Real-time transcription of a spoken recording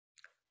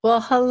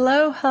Well,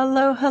 hello,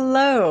 hello,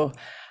 hello.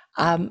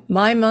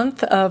 My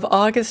month of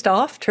August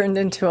off turned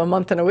into a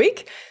month and a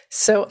week.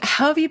 So,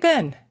 how have you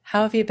been?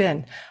 How have you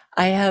been?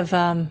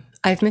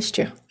 I've missed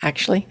you,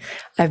 actually.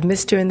 I've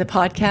missed doing the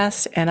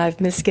podcast and I've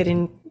missed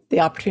getting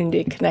the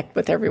opportunity to connect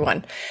with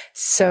everyone.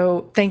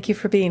 So, thank you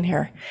for being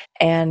here.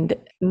 And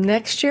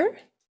next year,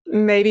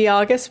 maybe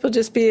August it'll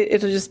just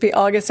be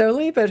August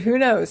only, but who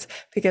knows?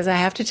 Because I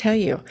have to tell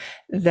you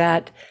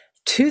that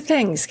two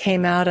things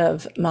came out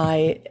of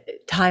my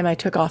time I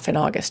took off in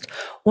August.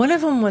 One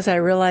of them was I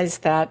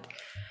realized that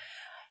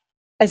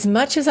as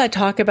much as I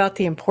talk about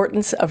the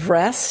importance of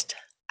rest,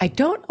 I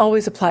don't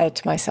always apply it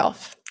to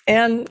myself.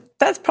 And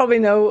that's probably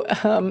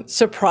no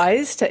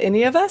surprise to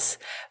any of us,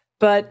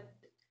 but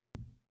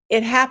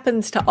it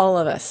happens to all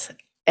of us.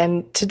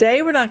 And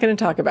today we're not going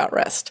to talk about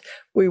rest.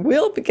 We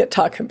will get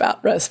talking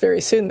about rest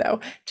very soon,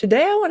 though.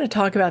 Today I want to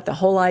talk about the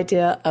whole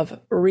idea of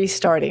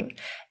restarting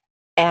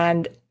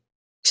and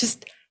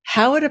just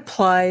how it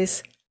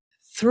applies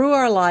through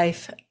our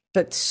life,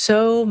 but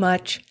so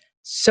much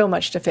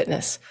to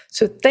fitness.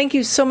 So thank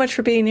you so much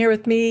for being here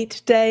with me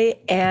today,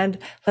 and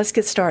let's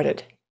get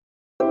started.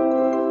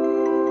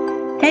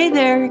 Hey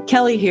there,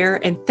 Kelly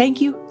here, and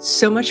thank you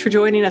so much for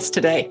joining us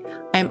today.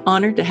 I'm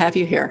honored to have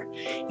you here.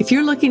 If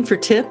you're looking for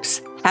tips,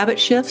 habit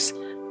shifts,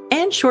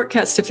 and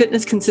shortcuts to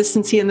fitness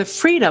consistency and the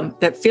freedom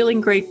that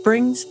feeling great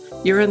brings,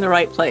 you're in the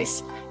right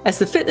place. As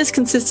the fitness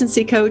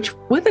consistency coach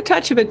with a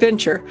touch of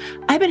adventure,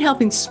 I've been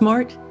helping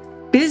smart,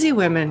 busy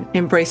women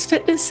embrace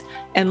fitness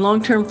and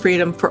long-term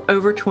freedom for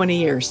over 20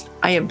 years.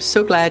 I am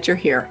so glad you're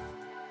here.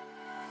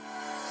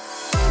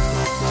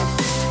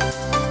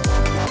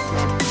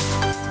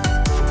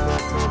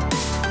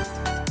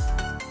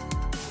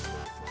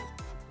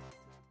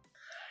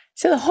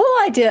 So the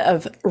whole idea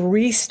of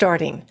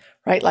restarting,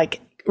 right? Like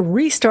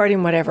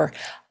restarting whatever.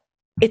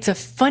 It's a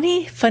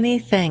funny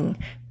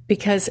thing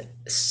because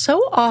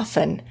so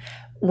often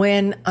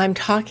when I'm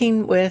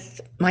talking with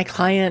my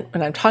client,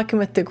 when I'm talking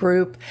with the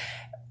group,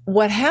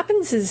 what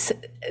happens is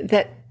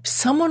that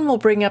someone will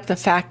bring up the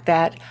fact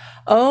that,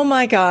 oh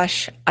my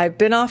gosh, I've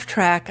been off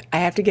track. I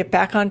have to get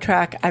back on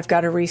track. I've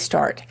got to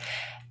restart.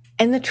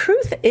 And the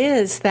truth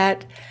is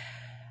that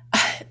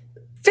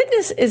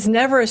fitness is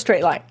never a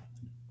straight line.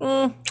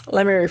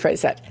 Let me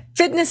rephrase that.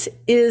 Fitness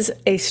is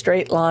a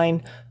straight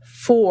line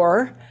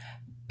for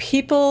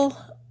people,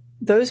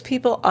 those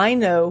people I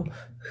know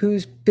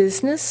whose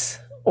business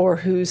or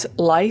whose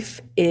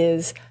life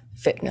is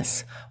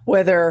fitness,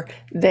 whether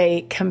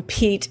they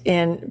compete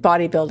in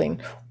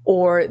bodybuilding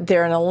or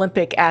they're an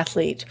Olympic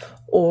athlete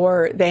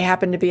or they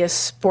happen to be a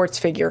sports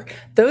figure.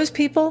 Those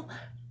people,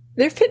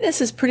 their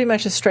fitness is pretty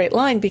much a straight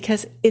line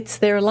because it's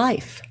their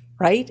life,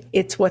 right?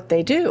 It's what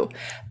they do.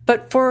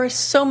 But for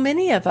so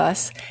many of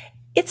us,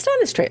 it's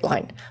not a straight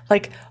line.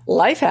 Like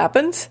life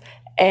happens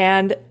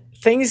and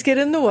things get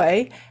in the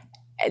way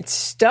and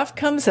stuff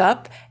comes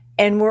up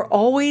and we're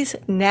always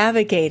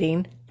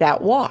navigating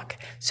that walk.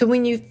 So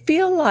when you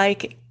feel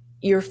like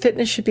your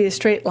fitness should be a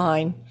straight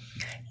line,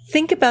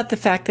 think about the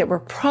fact that we're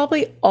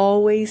probably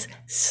always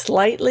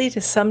slightly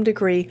to some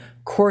degree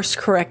course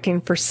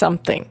correcting for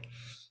something.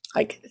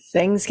 Like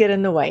things get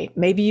in the way.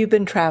 Maybe you've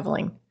been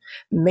traveling.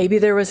 Maybe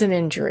there was an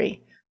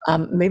injury.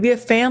 Maybe a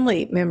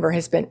family member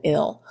has been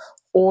ill.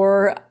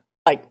 Or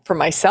like for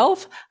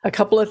myself, a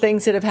couple of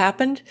things that have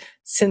happened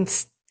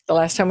since the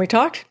last time we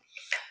talked.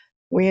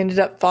 We ended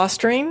up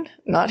fostering,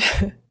 not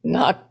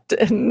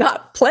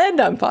planned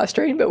on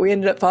fostering, but we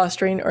ended up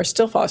fostering or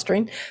still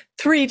fostering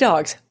 3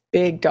 dogs,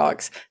 big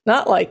dogs,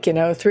 not like, 3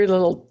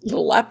 little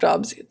lap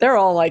dogs. They're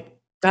all like,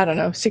 I don't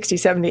know, 60,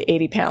 70,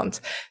 80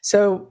 pounds.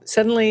 So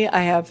suddenly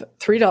I have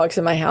 3 dogs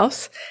in my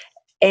house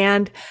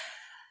and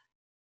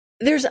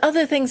there's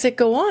other things that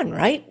go on,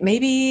 right?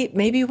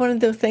 Maybe one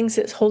of the things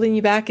that's holding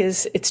you back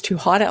is it's too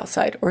hot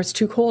outside or it's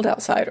too cold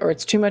outside or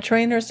it's too much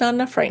rain or it's not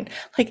enough rain.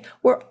 Like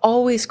we're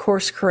always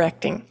course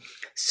correcting.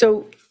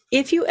 So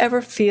if you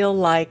ever feel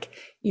like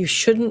you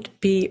shouldn't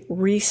be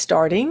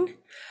restarting,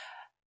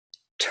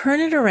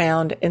 turn it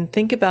around and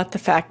think about the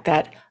fact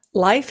that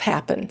life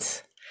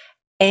happens.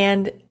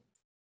 And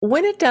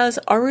when it does,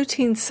 our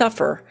routines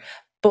suffer.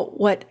 But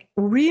what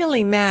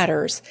really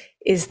matters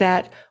is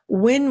that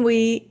when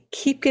we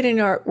keep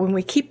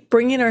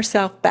bringing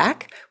ourselves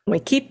back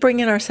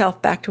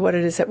to what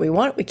it is that we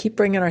want, we keep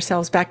bringing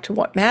ourselves back to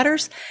what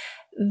matters,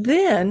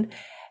 then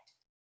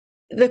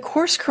the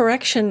course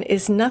correction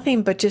is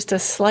nothing but just a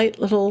slight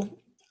little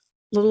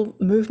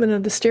movement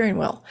of the steering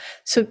wheel.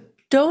 So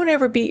don't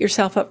ever beat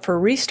yourself up for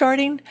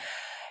restarting.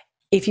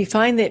 If you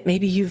find that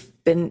maybe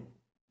you've been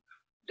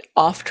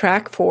off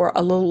track for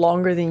a little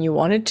longer than you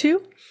wanted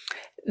to,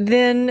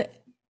 then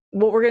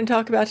what we're going to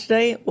talk about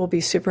today will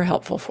be super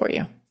helpful for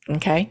you.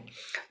 Okay.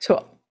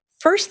 So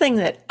first thing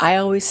that I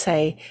always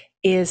say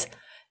is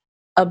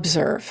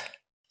observe,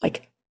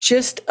 like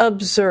just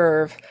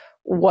observe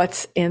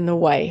what's in the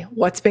way,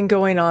 what's been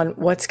going on,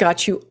 what's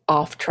got you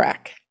off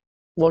track.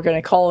 We're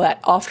going to call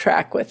that off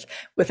track with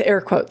air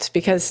quotes,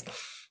 because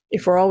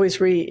if we're always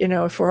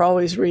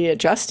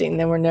readjusting,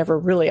 then we're never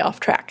really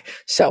off track.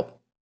 So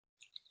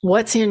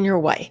What's in your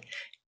way?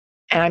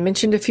 And I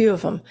mentioned a few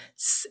of them.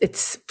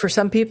 It's for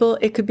some people,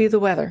 it could be the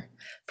weather.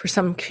 For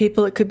some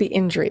people, it could be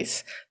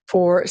injuries.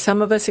 For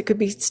some of us, it could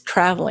be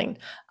traveling.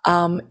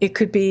 It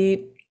could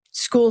be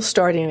school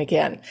starting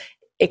again.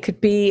 It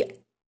could be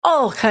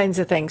all kinds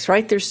of things,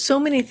 right? There's so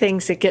many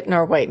things that get in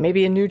our way.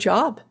 Maybe a new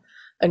job,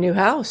 a new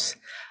house.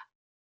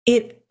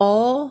 It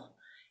all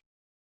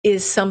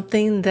is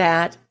something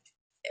that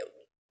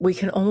we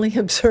can only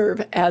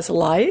observe as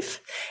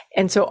life.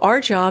 And so our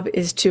job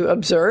is to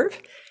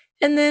observe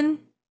and then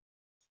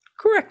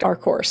correct our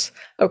course.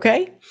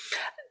 Okay.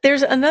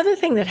 There's another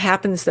thing that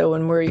happens though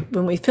when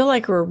we feel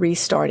like we're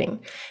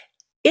restarting.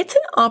 It's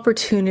an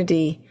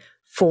opportunity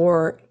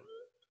for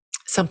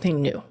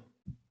something new.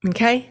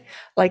 Okay.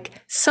 Like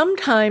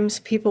sometimes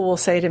people will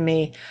say to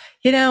me,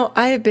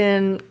 I have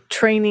been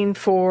training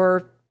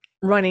for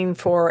running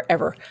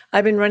forever.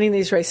 I've been running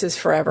these races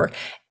forever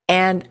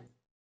and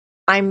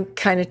I'm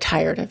kind of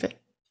tired of it.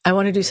 I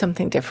want to do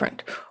something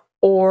different.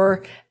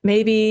 Or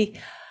maybe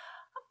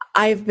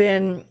I've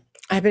been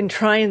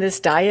trying this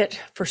diet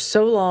for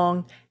so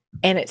long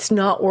and it's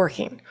not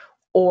working,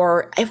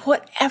 or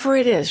whatever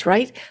it is,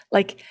 right?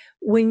 Like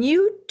when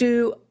you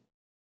do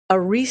a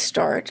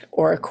restart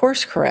or a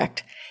course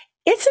correct,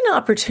 it's an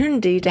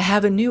opportunity to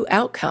have a new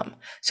outcome.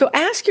 So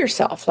ask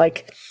yourself,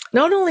 like,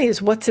 not only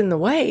is what's in the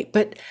way,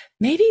 but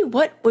maybe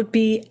what would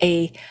be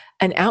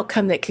an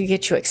outcome that could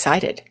get you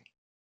excited?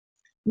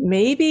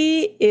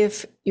 Maybe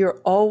if you're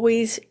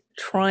always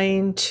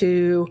trying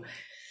to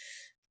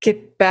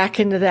get back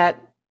into that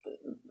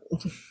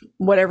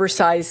whatever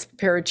size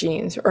pair of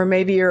jeans, or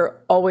maybe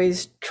you're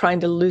always trying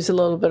to lose a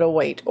little bit of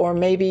weight, or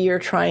maybe you're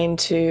trying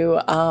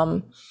to,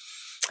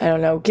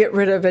 get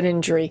rid of an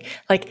injury.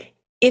 Like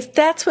if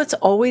that's what's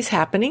always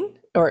happening,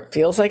 or it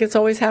feels like it's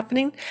always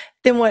happening,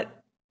 then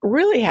what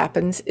really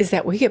happens is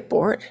that we get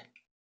bored,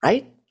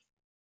 right?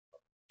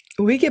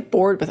 We get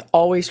bored with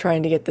always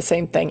trying to get the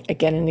same thing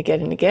again and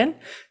again and again.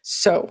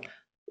 So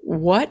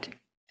what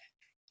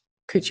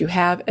could you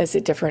have as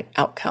a different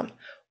outcome?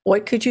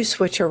 What could you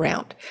switch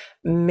around?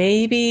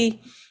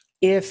 Maybe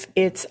if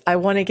it's, I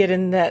want to get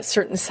in that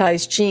certain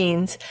size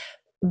jeans,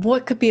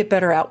 what could be a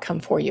better outcome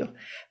for you?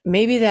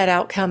 Maybe that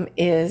outcome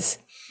is,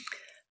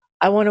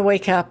 I want to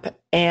wake up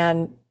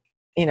and,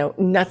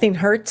 nothing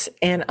hurts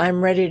and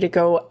I'm ready to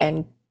go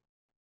and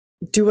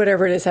do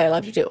whatever it is I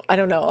love to do. I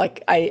don't know.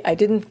 Like I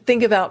didn't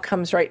think of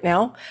outcomes right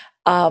now,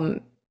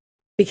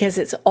 because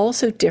it's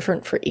also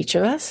different for each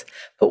of us.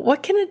 But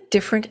what can a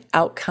different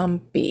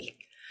outcome be?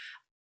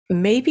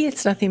 Maybe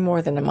it's nothing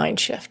more than a mind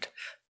shift,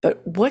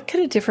 but what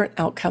could a different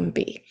outcome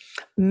be?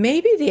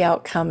 Maybe the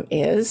outcome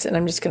is, and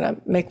I'm just going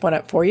to make one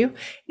up for you,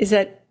 is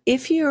that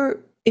if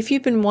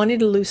you've been wanting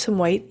to lose some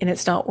weight and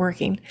it's not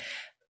working,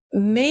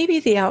 maybe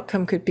the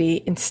outcome could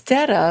be,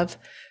 instead of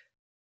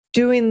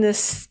doing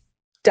this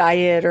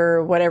diet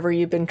or whatever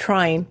you've been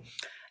trying,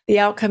 the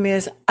outcome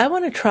is, I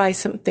want to try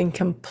something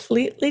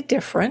completely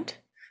different,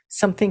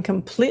 something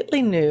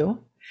completely new.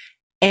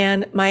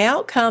 And my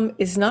outcome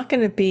is not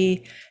going to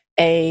be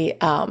a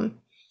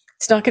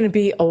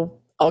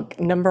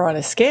number on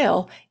a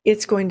scale.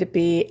 It's going to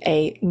be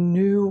a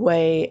new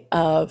way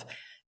of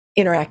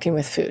interacting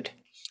with food.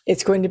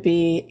 It's going to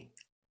be,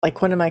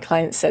 like one of my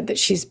clients said, that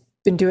she's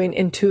been doing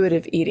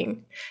intuitive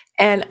eating.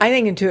 And I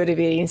think intuitive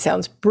eating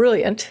sounds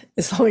brilliant,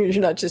 as long as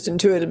you're not just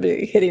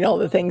intuitively hitting all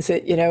the things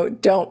that,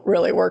 don't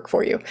really work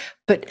for you.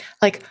 But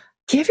like,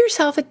 give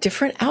yourself a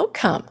different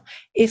outcome.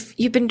 If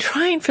you've been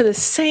trying for the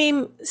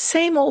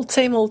same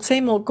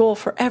old goal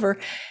forever,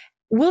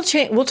 we'll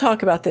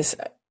talk about this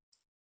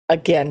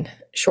again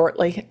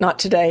shortly, not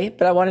today,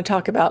 but I want to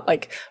talk about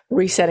like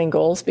resetting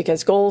goals,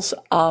 because goals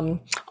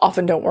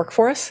often don't work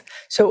for us.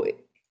 So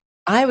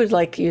I would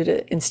like you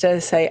to, instead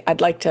of say,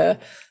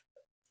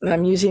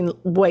 I'm using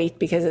weight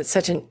because it's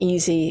such an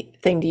easy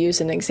thing to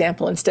use an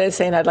example. Instead of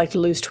saying I'd like to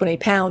lose 20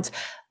 pounds,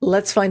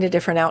 let's find a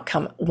different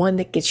outcome, one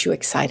that gets you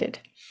excited.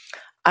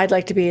 I'd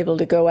like to be able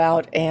to go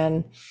out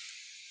and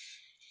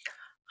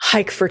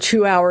hike for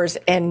 2 hours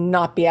and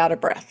not be out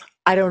of breath.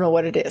 I don't know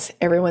what it is.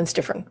 Everyone's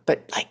different,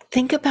 but like,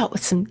 think about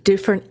what some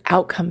different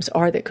outcomes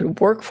are that could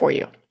work for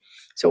you.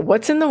 So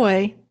what's in the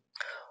way?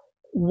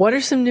 What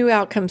are some new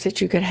outcomes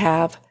that you could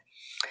have?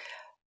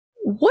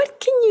 What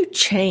can you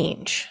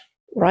change,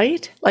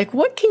 right? Like,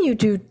 what can you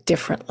do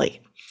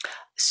differently?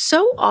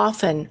 So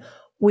often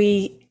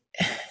we're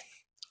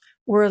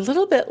a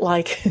little bit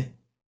like,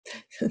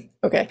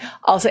 okay,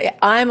 I'll say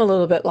I'm a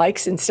little bit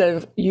like, instead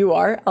of you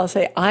are, I'll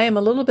say I am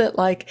a little bit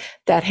like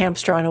that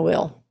hamster on a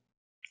wheel.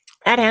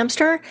 That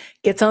hamster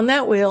gets on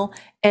that wheel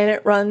and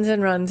it runs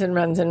and runs and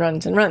runs and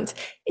runs and runs.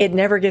 It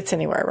never gets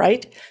anywhere,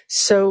 right?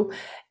 So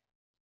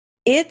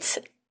it's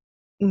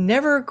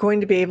never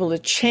going to be able to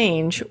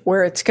change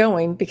where it's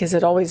going because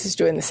it always is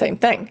doing the same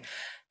thing.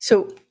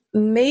 So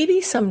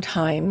maybe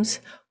sometimes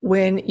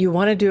when you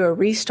want to do a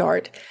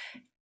restart,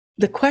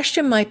 the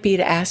question might be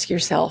to ask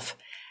yourself,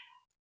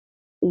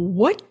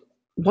 what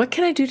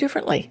can I do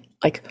differently?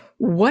 Like,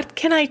 what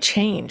can I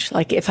change?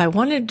 Like, if I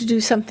wanted to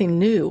do something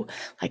new,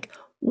 like,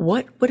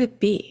 what would it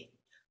be?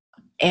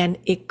 And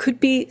it could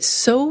be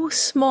so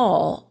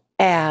small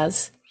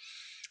as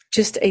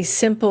just a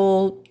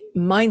simple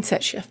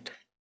mindset shift.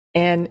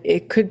 And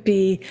it could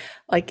be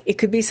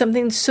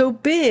something so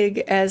big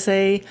as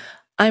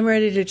I'm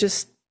ready to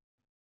just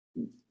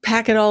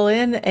pack it all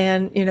in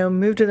and,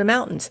 move to the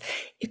mountains.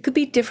 It could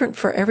be different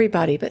for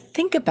everybody, but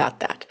think about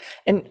that.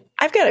 And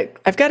I've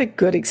got a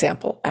good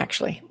example,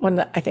 actually, one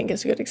that I think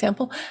is a good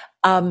example.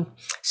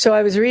 So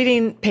I was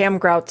reading Pam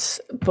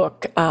Grout's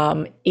book,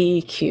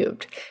 E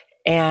Cubed.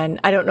 And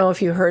I don't know if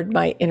you heard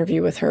my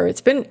interview with her.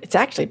 It's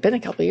actually been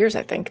a couple of years,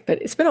 I think,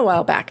 but it's been a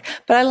while back.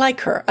 But I like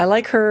her.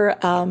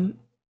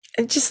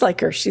 I just like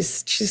her.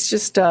 She's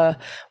just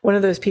one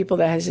of those people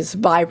that has this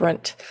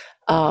vibrant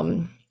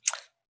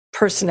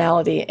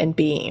personality and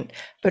being.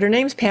 But her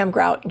name's Pam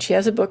Grout, and she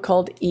has a book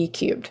called E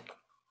Cubed.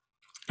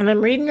 And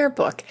I'm reading her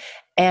book,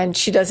 and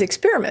she does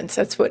experiments.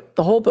 That's what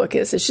the whole book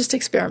is. It's just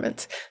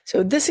experiments.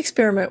 So this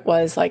experiment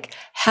was like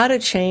how to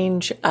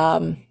change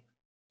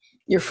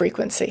your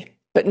frequency,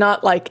 but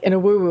not like in a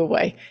woo-woo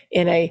way,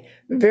 in a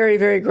very,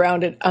 very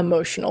grounded,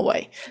 emotional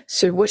way.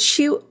 So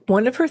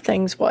one of her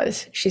things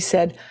was, she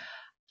said,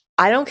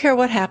 I don't care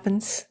what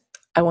happens.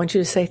 I want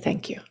you to say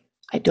thank you.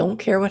 I don't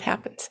care what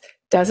happens.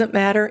 Doesn't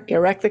matter. You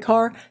wreck the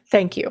car.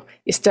 Thank you.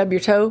 You stub your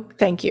toe.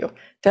 Thank you.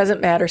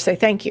 Doesn't matter. Say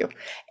thank you.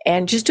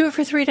 And just do it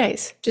for 3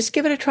 days. Just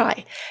give it a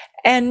try.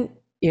 And,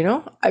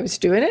 I was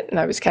doing it and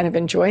I was kind of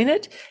enjoying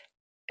it.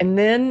 And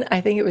then I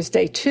think it was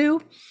day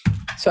 2.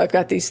 So I've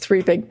got these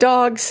 3 big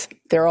dogs.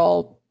 They're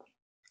all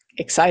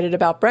excited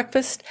about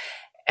breakfast.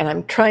 And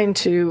I'm trying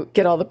to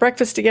get all the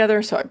breakfast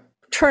together. So I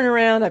turn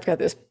around. I've got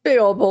this big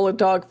old bowl of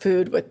dog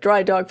food with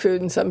dry dog food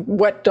and some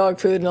wet dog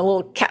food and a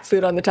little cat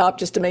food on the top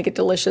just to make it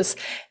delicious.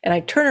 And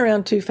I turn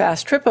around too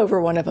fast, trip over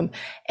one of them,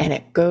 and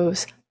it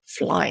goes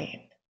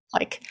flying,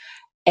 like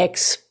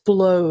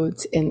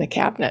explodes in the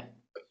cabinet.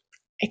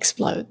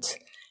 Explodes.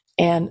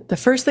 And the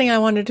first thing I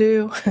want to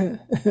do,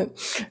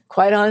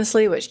 quite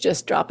honestly, was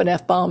just drop an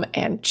F-bomb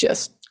and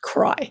just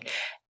cry.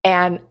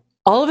 And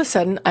all of a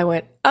sudden I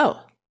went,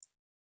 oh,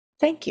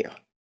 thank you.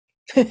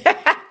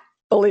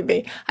 Believe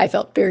me, I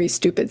felt very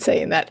stupid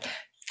saying that.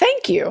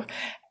 Thank you.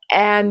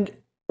 And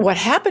what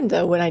happened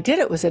though, when I did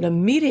it, was it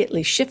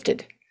immediately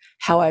shifted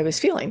how I was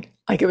feeling.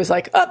 Like it was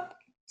like, up,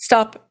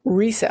 stop,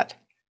 reset.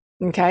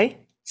 Okay.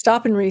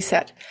 Stop and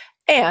reset.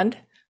 And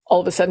all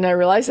of a sudden I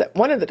realized that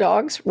one of the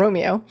dogs,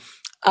 Romeo,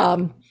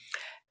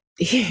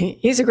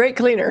 he's a great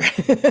cleaner.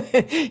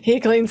 He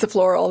cleans the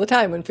floor all the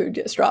time when food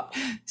gets dropped.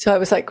 So I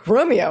was like,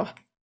 Romeo,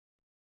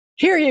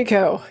 here you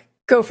go.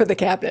 Go for the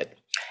cabinet.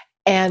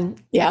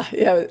 And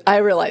yeah, I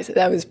realized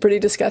that was pretty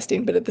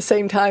disgusting, but at the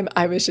same time,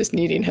 I was just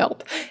needing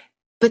help.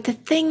 But the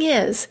thing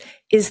is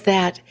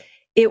that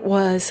it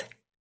was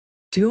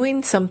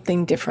doing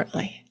something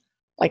differently.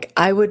 Like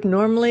I would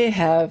normally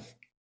have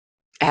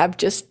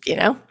just,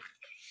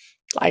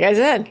 like I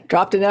said,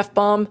 dropped an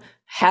F-bomb,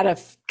 had a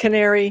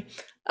canary,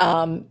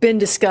 been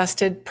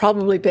disgusted,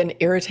 probably been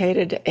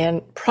irritated,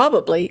 and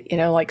probably,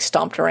 like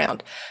stomped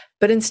around.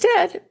 But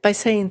instead, by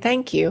saying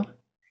thank you,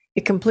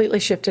 it completely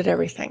shifted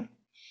everything.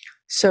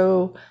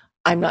 So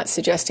I'm not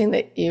suggesting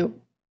that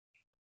you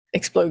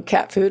explode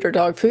cat food or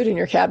dog food in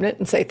your cabinet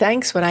and say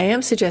thanks. What I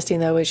am suggesting,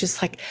 though, is just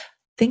like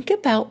think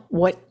about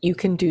what you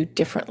can do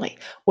differently,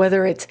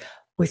 whether it's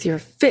with your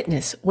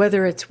fitness,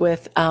 whether it's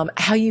with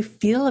how you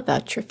feel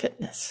about your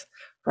fitness,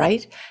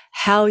 right?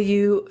 How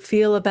you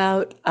feel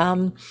about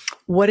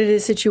what it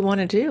is that you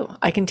want to do.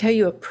 I can tell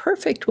you a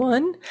perfect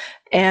one.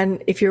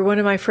 And if you're one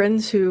of my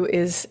friends who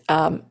is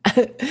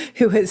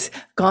who has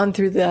gone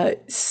through the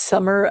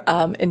summer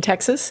in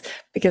Texas,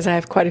 because I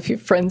have quite a few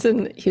friends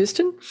in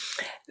Houston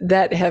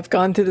that have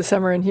gone through the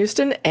summer in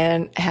Houston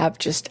and have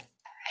just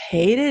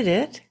hated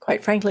it,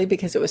 quite frankly,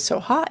 because it was so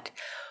hot.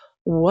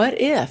 What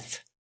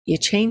if you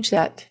change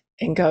that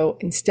and go,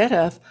 instead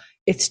of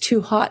it's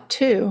too hot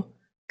to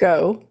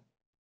go,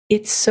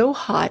 it's so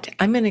hot,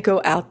 I'm going to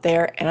go out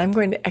there and I'm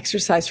going to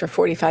exercise for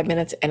 45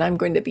 minutes and I'm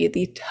going to be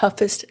the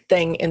toughest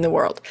thing in the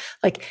world.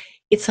 Like,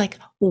 it's like,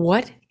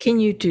 what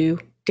can you do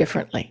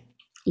differently?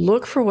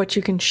 Look for what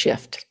you can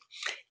shift.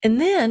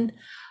 And then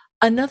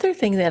another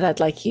thing that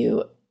I'd like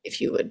you, if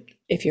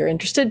you're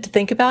interested, to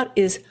think about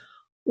is,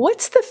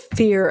 what's the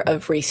fear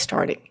of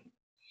restarting?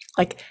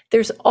 Like,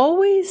 there's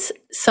always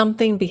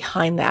something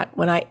behind that.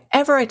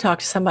 Whenever I talk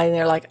to somebody and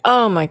they're like,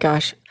 oh my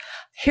gosh,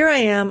 here I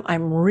am,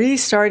 I'm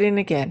restarting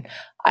again.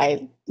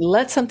 I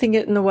let something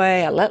get in the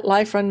way. I let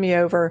life run me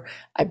over.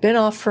 I've been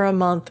off for a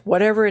month,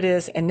 whatever it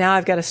is, and now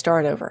I've got to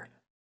start over.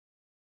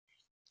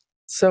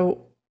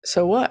 So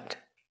what?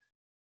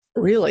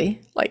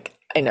 Really? Like,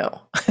 I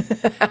know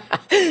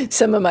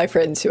some of my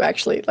friends who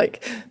actually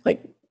like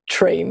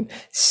train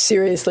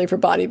seriously for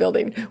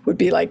bodybuilding would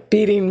be like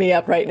beating me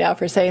up right now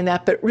for saying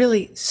that. But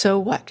really, so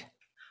what?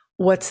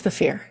 What's the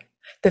fear?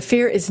 The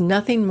fear is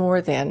nothing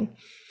more than,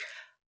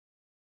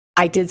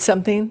 I did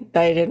something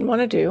that I didn't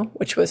want to do,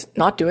 which was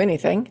not do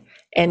anything.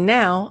 And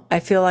now I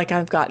feel like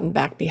I've gotten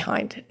back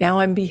behind. Now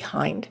I'm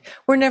behind.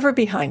 We're never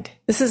behind.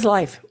 This is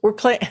life.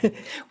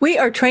 We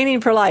are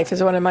training for life,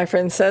 as one of my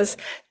friends says.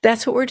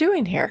 That's what we're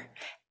doing here.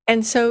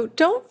 And so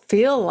don't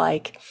feel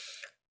like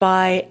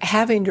by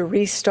having to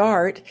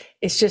restart,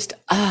 it's just,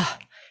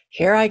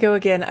 here I go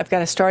again. I've got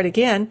to start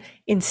again.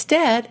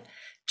 Instead,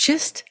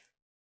 just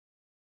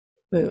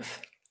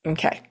move.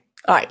 Okay.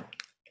 All right.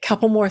 A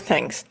couple more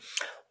things.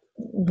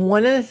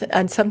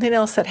 And something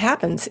else that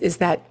happens is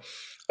that,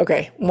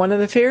 one of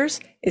the fears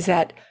is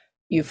that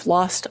you've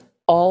lost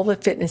all the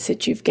fitness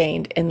that you've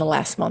gained in the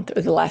last month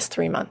or the last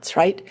 3 months,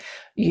 right?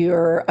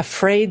 You're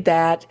afraid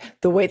that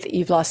the weight that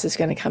you've lost is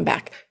going to come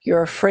back.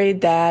 You're afraid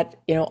that,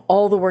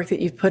 all the work that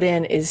you've put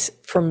in is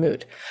for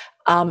moot.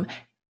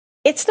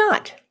 It's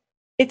not.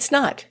 It's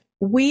not.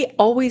 We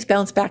always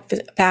bounce back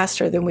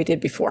faster than we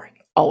did before.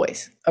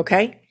 Always.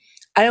 Okay.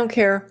 I don't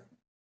care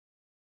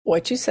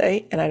what you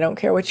say, and I don't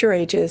care what your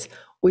age is.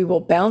 We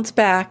will bounce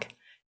back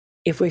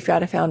if we've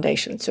got a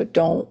foundation. So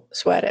don't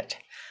sweat it.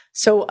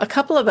 So a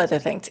couple of other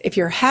things. If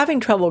you're having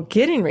trouble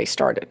getting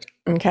restarted,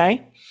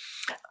 okay,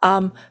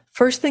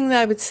 first thing that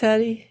I would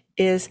say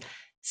is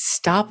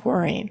stop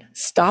worrying.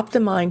 Stop the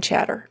mind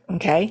chatter,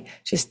 okay?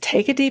 Just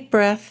take a deep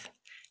breath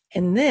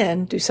and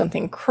then do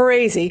something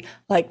crazy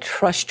like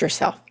trust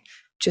yourself.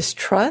 Just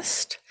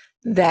trust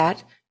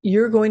that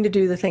you're going to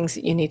do the things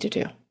that you need to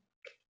do,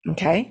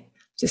 okay?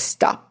 Just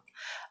stop.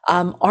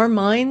 Our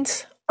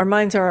minds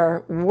are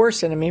our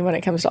worst enemy when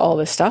it comes to all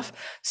this stuff.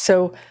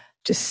 So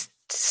just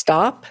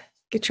stop,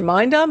 get your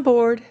mind on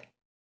board,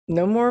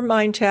 no more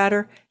mind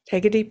chatter,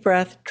 take a deep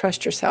breath,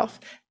 trust yourself.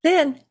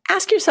 Then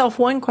ask yourself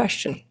one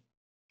question.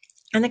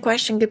 And the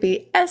question could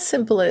be as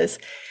simple as,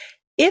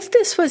 if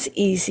this was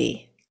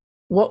easy,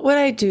 what would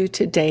I do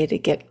today to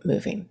get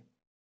moving?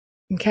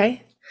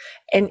 Okay?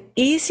 And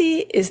easy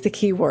is the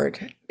key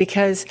word,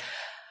 because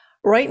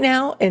right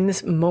now in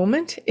this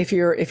moment, if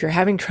you're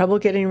having trouble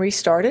getting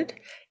restarted,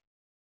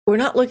 we're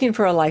not looking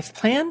for a life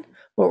plan.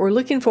 What we're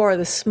looking for are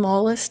the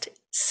smallest,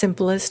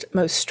 simplest,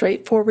 most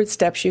straightforward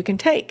steps you can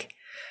take.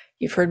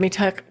 You've heard me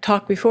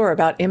talk before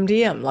about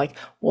MDM, like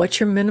what's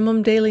your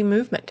minimum daily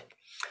movement?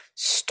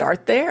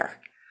 Start there,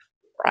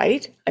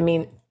 right? I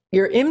mean,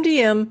 your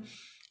MDM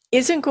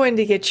isn't going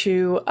to get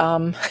you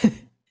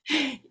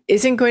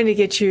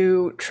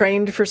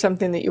trained for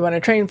something that you want to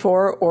train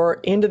for or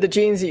into the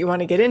genes that you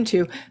want to get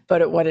into.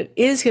 But what it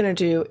is going to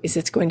do is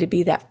it's going to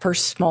be that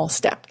first small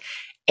step.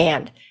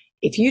 And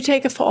if you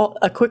take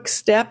a quick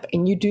step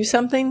and you do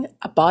something,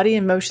 a body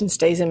in motion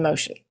stays in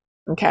motion.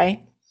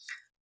 Okay.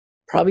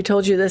 Probably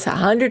told you this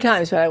 100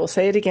 times, but I will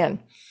say it again.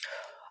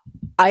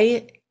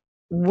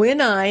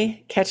 When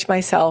I catch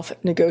myself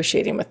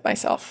negotiating with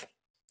myself,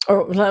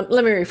 or let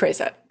me rephrase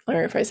that.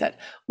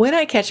 When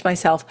I catch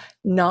myself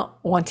not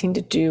wanting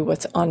to do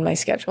what's on my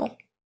schedule,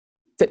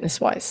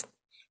 fitness-wise,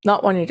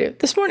 not wanting to do.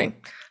 This morning,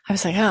 I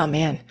was like, oh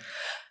man,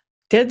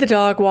 did the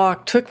dog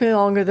walk, took me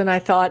longer than I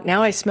thought.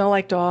 Now I smell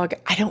like dog.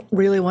 I don't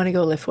really want to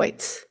go lift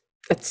weights.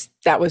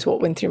 That was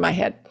what went through my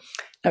head.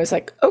 I was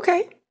like,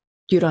 okay,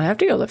 you don't have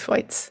to go lift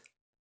weights.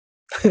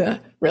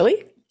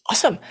 Really?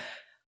 Awesome.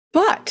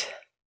 But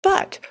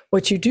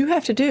what you do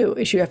have to do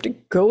is you have to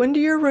go into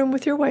your room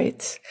with your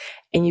weights,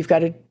 and you've got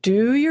to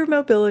do your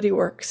mobility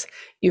works.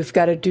 You've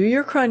got to do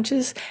your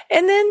crunches.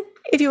 And then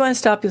if you want to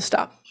stop, you'll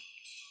stop.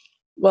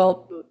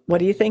 Well, what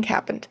do you think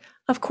happened?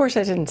 Of course,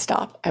 I didn't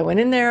stop. I went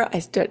in there, I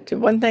did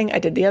one thing, I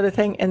did the other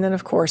thing. And then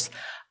of course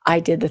I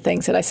did the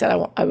things that I said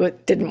I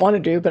didn't want to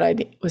do, but I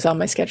was on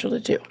my schedule to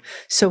do.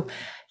 So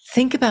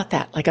think about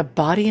that. Like a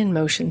body in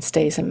motion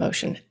stays in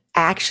motion.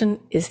 Action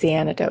is the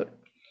antidote.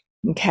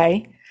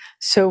 Okay.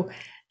 So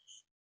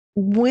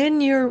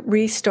when you're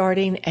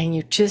restarting and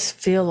you just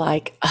feel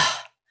like,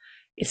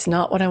 it's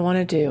not what I want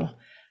to do,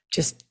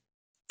 just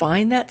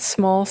find that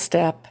small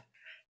step,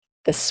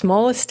 the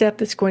smallest step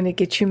that's going to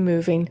get you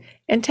moving,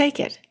 and take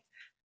it.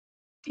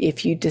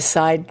 If you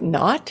decide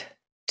not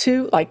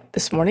to, like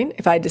this morning,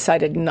 if I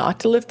decided not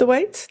to lift the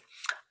weights,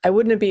 I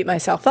wouldn't have beat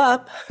myself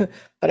up,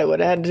 but I would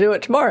have had to do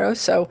it tomorrow.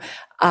 So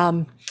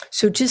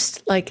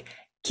just like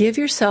give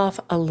yourself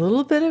a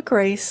little bit of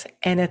grace,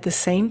 and at the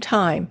same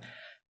time,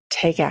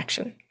 take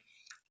action.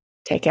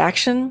 Take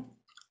action,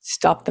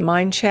 stop the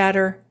mind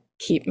chatter,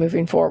 keep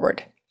moving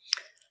forward.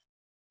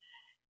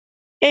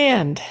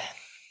 And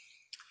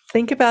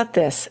think about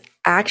this.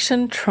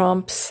 Action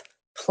trumps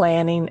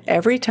planning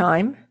every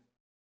time,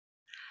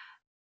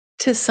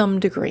 to some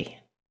degree.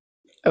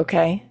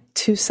 Okay?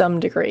 To some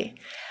degree.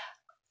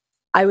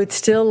 I would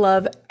still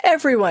love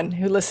everyone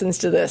who listens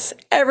to this,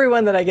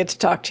 everyone that I get to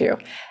talk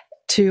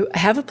to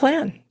have a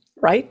plan,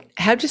 right?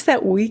 Have just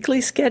that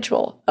weekly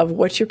schedule of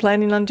what you're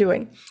planning on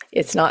doing.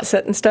 It's not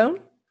set in stone,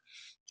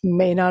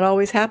 may not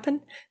always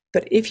happen,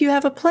 but if you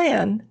have a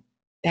plan,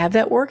 have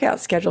that workout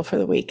schedule for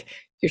the week,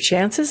 your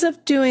chances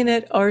of doing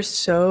it are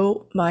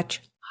so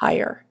much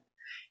higher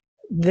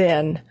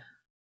than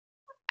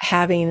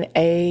having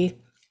a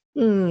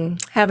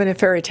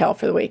fairy tale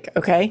for the week.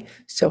 Okay.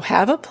 So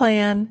have a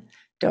plan.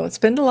 Don't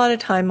spend a lot of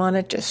time on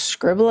it. Just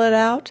scribble it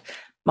out.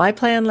 My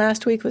plan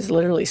last week was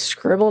literally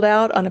scribbled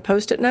out on a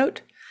Post-it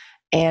note.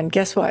 And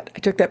guess what? I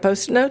took that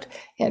Post-it note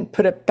and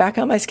put it back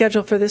on my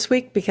schedule for this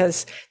week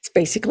because it's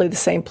basically the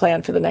same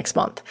plan for the next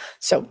month.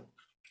 So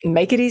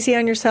make it easy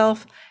on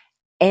yourself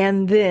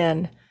and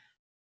then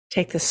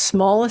take the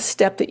smallest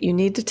step that you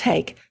need to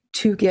take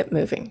to get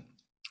moving.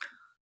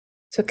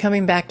 So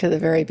coming back to the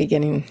very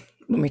beginning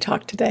when we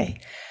talked today,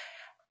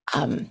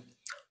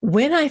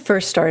 when I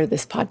first started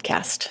this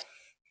podcast,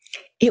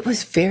 it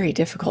was very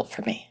difficult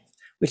for me,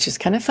 which is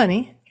kind of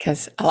funny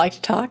because I like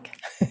to talk.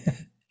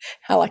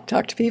 I like to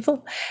talk to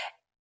people.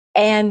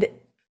 And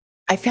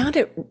I found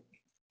it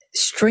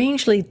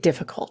strangely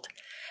difficult.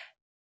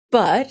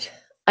 But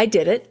I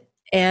did it.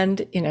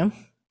 And,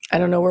 I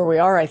don't know where we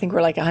are. I think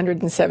we're like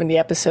 170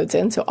 episodes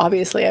in. So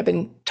obviously I've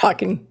been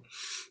talking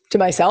to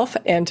myself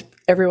and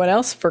everyone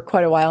else for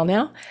quite a while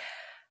now.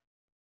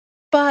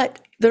 But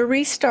the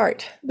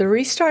restart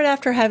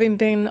after having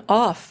been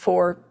off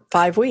for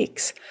 5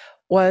 weeks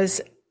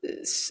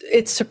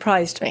it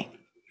surprised me.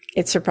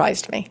 It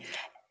surprised me.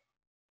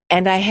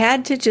 And I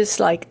had to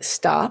just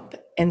stop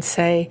and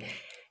say,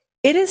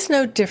 it is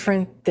no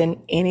different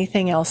than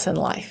anything else in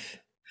life,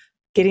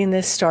 getting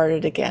this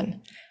started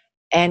again.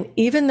 And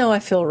even though I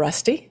feel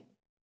rusty,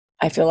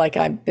 I feel like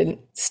I've been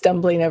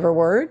stumbling over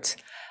words,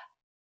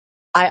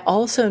 I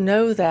also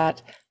know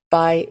that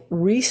by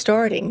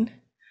restarting,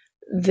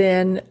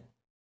 then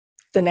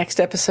the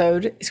next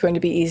episode is going to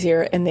be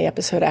easier, and the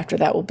episode after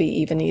that will be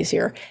even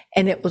easier,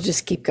 and it will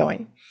just keep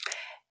going.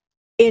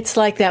 It's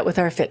like that with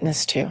our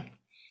fitness too.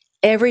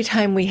 Every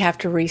time we have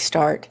to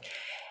restart,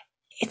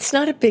 it's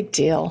not a big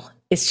deal.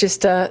 It's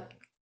just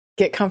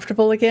get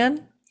comfortable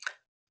again,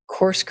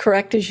 course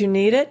correct as you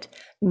need it,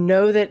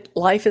 know that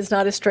life is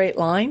not a straight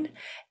line,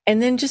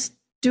 and then just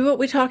do what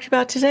we talked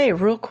about today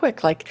real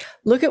quick.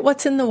 Look at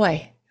what's in the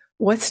way.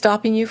 What's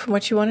stopping you from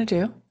what you want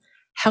to do?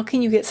 How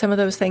can you get some of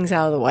those things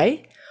out of the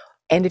way?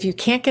 And if you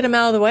can't get them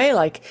out of the way,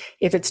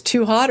 if it's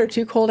too hot or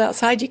too cold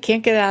outside, you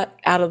can't get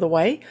out of the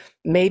way,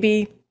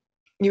 maybe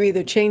you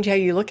either change how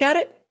you look at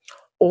it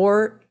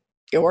or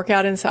you work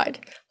out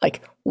inside.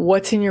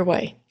 What's in your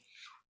way?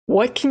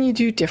 What can you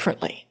do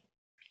differently?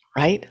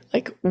 Right?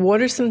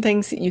 What are some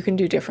things that you can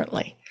do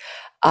differently?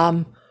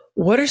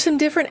 What are some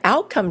different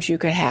outcomes you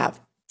could have?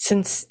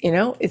 Since,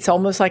 it's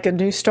almost like a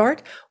new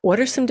start,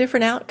 what are some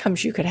different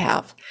outcomes you could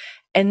have?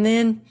 And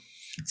then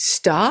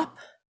stop,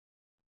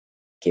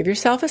 give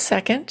yourself a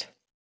second,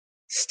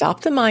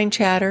 stop the mind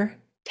chatter,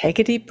 take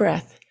a deep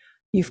breath.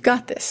 You've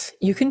got this.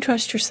 You can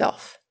trust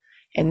yourself.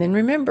 And then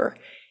remember,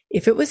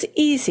 if it was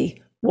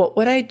easy, what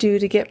would I do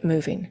to get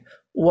moving?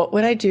 What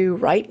would I do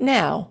right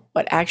now?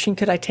 What action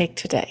could I take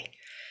today?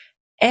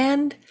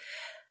 And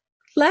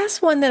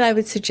last one that I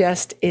would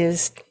suggest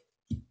is,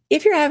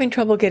 if you're having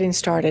trouble getting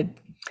started,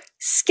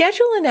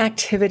 schedule an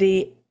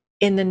activity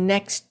in the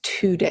next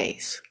 2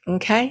 days,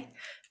 okay?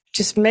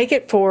 Just make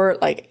it for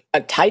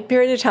a tight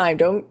period of time.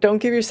 Don't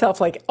give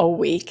yourself a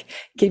week.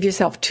 Give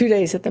yourself 2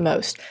 days at the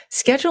most.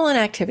 Schedule an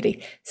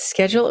activity.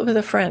 Schedule it with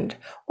a friend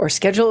or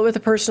schedule it with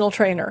a personal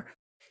trainer.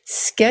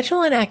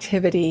 Schedule an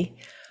activity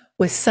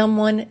with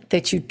someone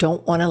that you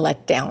don't want to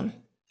let down,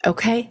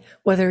 okay?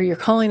 Whether you're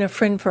calling a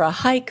friend for a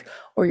hike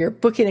or you're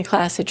booking a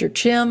class at your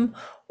gym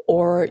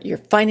or you're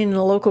finding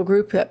a local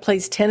group that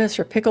plays tennis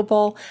or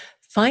pickleball,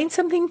 find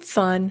something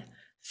fun,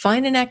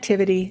 find an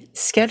activity,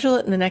 schedule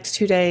it in the next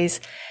 2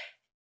 days,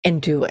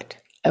 and do it,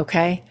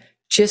 okay?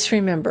 Just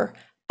remember,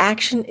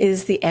 action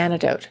is the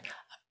antidote.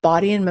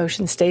 Body in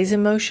motion stays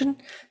in motion,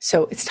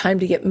 so it's time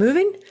to get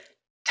moving,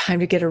 time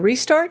to get a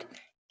restart,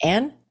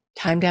 and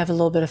time to have a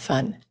little bit of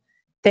fun.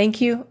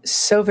 Thank you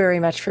so very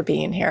much for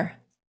being here.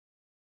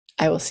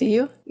 I will see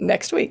you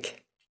next week.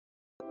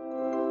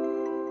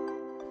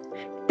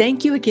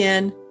 Thank you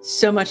again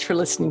so much for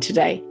listening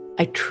today.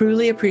 I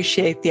truly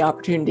appreciate the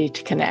opportunity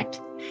to connect.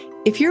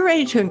 If you're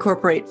ready to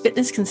incorporate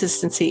fitness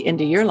consistency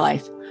into your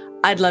life,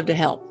 I'd love to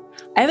help.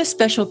 I have a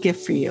special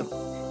gift for you.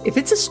 If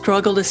it's a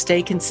struggle to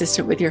stay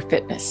consistent with your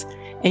fitness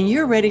and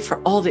you're ready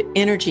for all the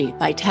energy,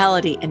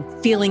 vitality, and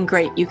feeling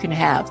great you can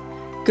have,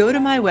 go to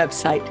my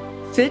website,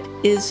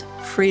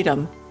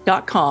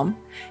 fitisfreedom.com,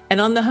 and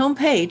on the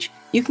homepage,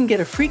 you can get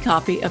a free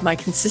copy of my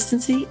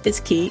Consistency is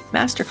Key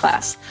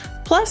Masterclass,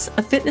 plus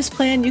a fitness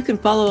plan you can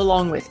follow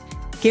along with,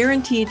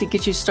 guaranteed to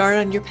get you started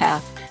on your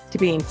path to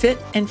being fit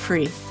and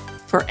free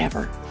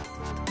forever.